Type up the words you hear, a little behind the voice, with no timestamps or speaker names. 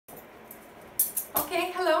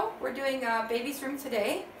Okay, hello. We're doing Baby's Room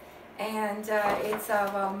today, and it's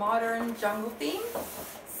of a modern jungle theme.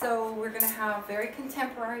 So we're going to have very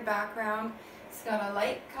contemporary background. It's got a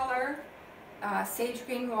light color, sage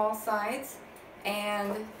green wall sides,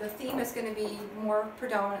 and the theme is going to be more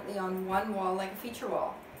predominantly on one wall, like a feature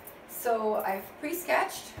wall. So I've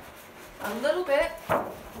pre-sketched a little bit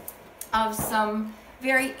of some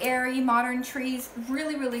very airy modern trees,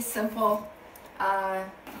 really simple.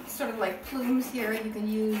 Sort of like plumes here. You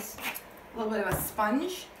can use a little bit of a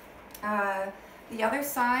sponge. The other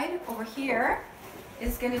side over here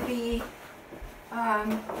is going to be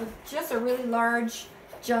with just a really large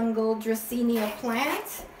jungle Dracaena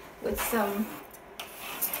plant with some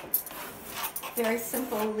very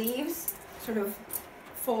simple leaves sort of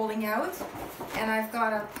folding out. And I've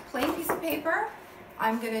got a plain piece of paper.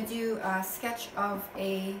 I'm going to do a sketch of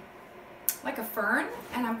like a fern,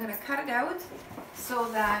 and I'm going to cut it out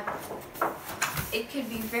so that it could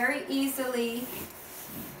be very easily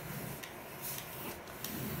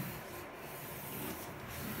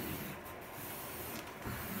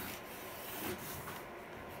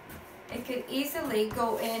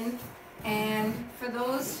go in. And for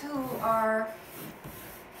those who are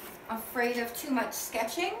afraid of too much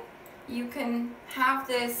sketching, you can have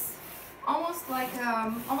this almost like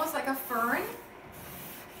a fern,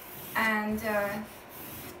 and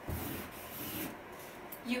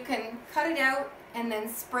you can cut it out and then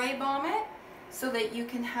spray bomb it so that you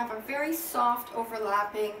can have a very soft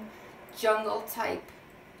overlapping jungle type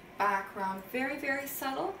background, very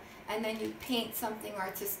subtle, and then you paint something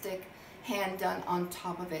artistic hand done on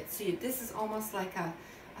top of it. So this is almost like a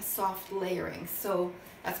soft layering. So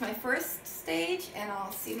that's my first stage, and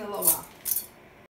I'll see you in a little while.